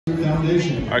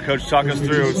All right, Coach, talk us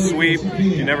through sweep.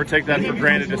 You never take that for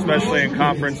granted, especially in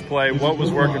conference play. What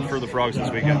was working for the Frogs this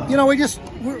weekend? You know,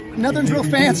 nothing's real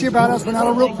fancy about us. We're not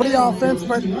a real pretty offense,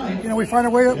 but, you know, we find a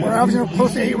way. We're averaging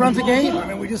close to 8 runs a game.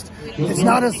 I mean, it's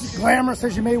not as glamorous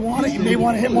as you may want it. You may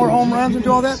want to hit more home runs and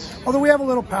do all that. Although we have a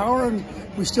little power, and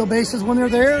we steal bases when they're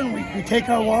there, and we take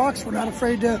our walks. We're not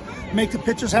afraid to make the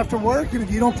pitchers have to work. And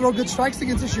if you don't throw good strikes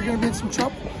against us, you're going to be in some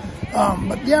trouble.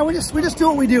 But yeah, we just do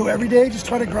what we do every day. Just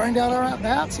try to grind out our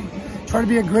at-bats and try to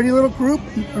be a gritty little group,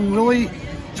 and really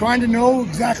trying to know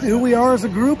exactly who we are as a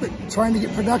group, and trying to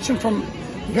get production from.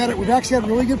 We've actually had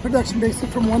really good production basically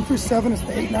from 1 through 7. It's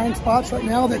the 8, 9 spots right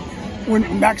now. That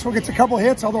when Maxwell gets a couple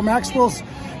hits, although Maxwell's,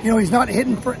 you know, he's not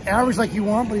hitting for average like you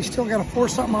want, but he's still got to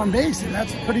force something on base, and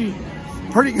that's pretty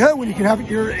good when you can have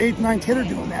your 8th, 9th hitter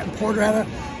doing that. And Porter had a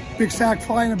big sack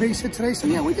fly and a base hit today. So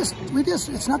yeah, we just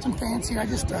it's nothing fancy.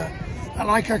 I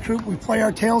like our group. We play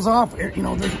our tails off. You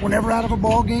know, we're never out of a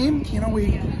ball game. You know,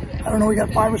 we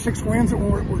got 5 or 6 wins,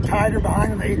 and we're tied or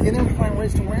behind in the 8th inning. We find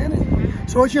ways to win. And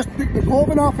so it's just the goal of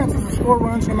an offense is to score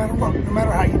runs no matter what, no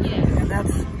matter how you do it. And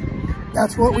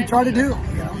that's what we try to do.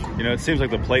 You know, it seems like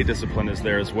the play discipline is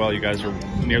there as well. You guys are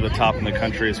near the top in the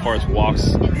country as far as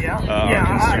walks are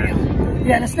concerned.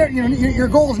 Yeah, and it's you know, your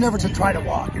goal is never to try to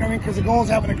walk. You know what I mean? Because the goal is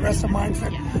have an aggressive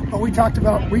mindset. But we talk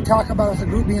about as a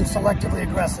group being selectively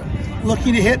aggressive,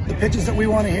 looking to hit the pitches that we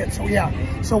want to hit. So yeah,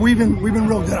 so we've been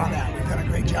real good on that. We've done a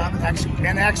great job,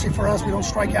 and actually for us, we don't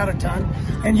strike out a ton.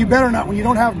 And you better not, when you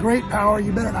don't have great power,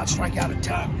 you better not strike out a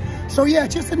ton. So yeah,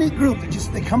 it's just a neat group.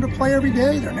 They come to play every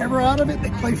day. They're never out of it. They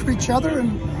play for each other,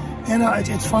 and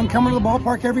it's fun coming to the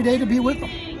ballpark every day to be with them.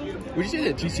 Would you say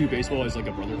that TCU baseball is like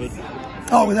a brotherhood?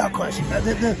 Oh, without question.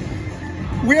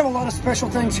 We have a lot of special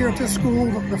things here at this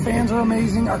school. The fans are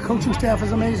amazing. Our coaching staff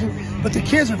is amazing. But the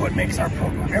kids are what makes our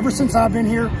program. Ever since I've been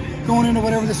here, going into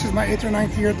whatever, this is my 8th or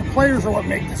 9th year, the players are what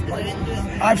make this place.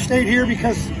 I've stayed here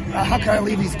because how can I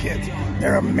leave these kids?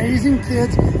 They're amazing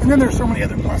kids. And then there's so many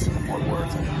other pluses of Fort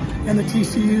Worth and the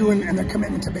TCU and their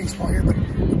commitment to baseball here. But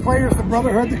the players, the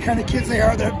brotherhood, the kind of kids they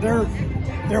are,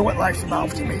 they're what life's about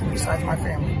to me, besides my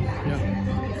family.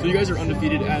 Yeah. So you guys are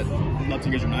undefeated at Love.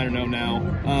 You guys are 9-0 now.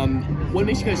 What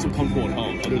makes you guys so comfortable at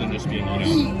home, other than just being, you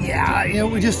know? Yeah, you know,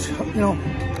 we just, you know,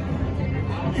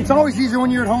 it's always easier when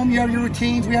you're at home. You have your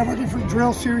routines. We have our different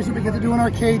drill series that we get to do in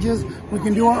our cages. We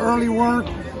can do our early work.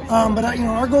 But you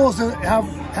know, our goal is to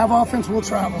have offense will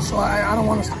travel. So I don't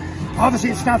want to.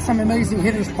 Obviously, it's not some amazing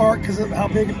hitter's park because of how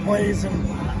big it plays.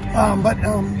 But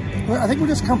I think we're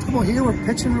just comfortable here. We're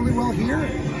pitching really well here.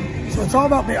 So it's all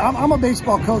about me. I'm a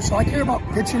baseball coach, so I care about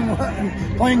pitching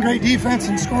and playing great defense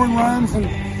and scoring runs, and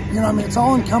you know, I mean, it's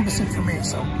all encompassing for me.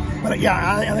 So, but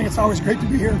yeah, I think it's always great to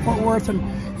be here in Fort Worth, and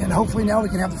hopefully now we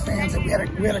can have the fans. We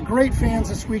had a great fans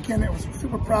this weekend. It was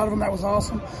super proud of them. That was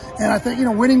awesome. And I think, you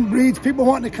know, winning breeds people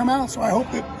wanting to come out. So I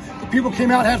hope that the people came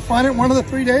out, had fun at one of the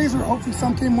 3 days, or hopefully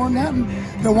some came more than that, and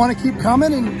they'll want to keep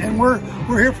coming. And we're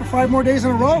here for 5 more days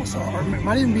in a row. So or it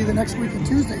might even be the next week and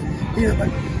Tuesday here, but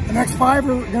the next 5 are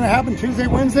going to happen Tuesday,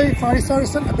 Wednesday, Friday, Saturday,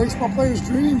 Sunday. A baseball player's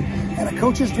dream and a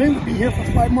coach's dream to be here for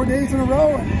 5 more days in a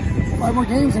row and 5 more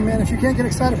games. And man, if you can't get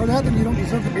excited for that, then you don't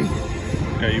deserve to be here.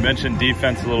 Yeah, you mentioned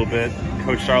defense a little bit.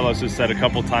 Coach Charlos has said a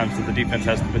couple times that the defense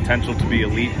has the potential to be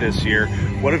elite this year.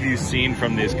 What have you seen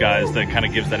from these guys that kind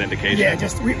of gives that indication? Yeah,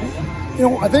 you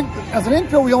know, I think as an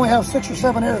infield, we only have 6 or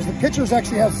 7 errors. The pitchers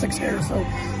actually have 6 errors. So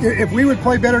if we would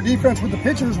play better defense with the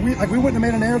pitchers, we wouldn't have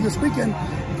made an error this weekend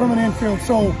from an infield.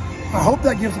 So I hope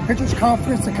that gives the pitchers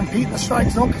confidence to compete in the strike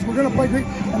zone, because we're going to play great.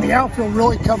 And the outfield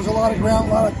really covers a lot of ground,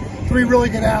 a lot of 3 really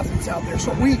good athletes out there.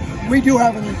 So we do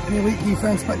have an elite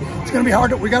defense, but it's going to be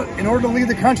hard. In order to lead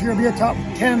the country or be a top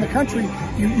 10 in the country,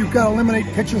 you've got to eliminate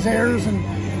pitchers' errors and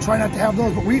try not to have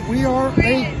those. But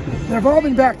they've all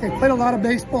been back. They played a lot of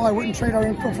baseball. I wouldn't trade our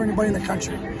infield for anybody in the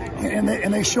country, and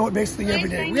they show it basically every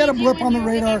day. We had a blip on the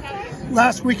radar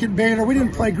last week in Baylor. We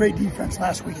didn't play great defense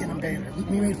last weekend in Baylor.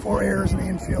 We made 4 errors in the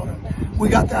infield. And we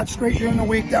got that straight during the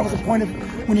week. That was the point of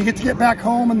when you get back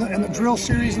home and the drill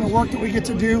series and the work that we get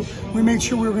to do, we made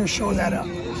sure we were going to show that up.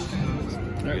 All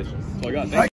right. That's all I got. Thank you.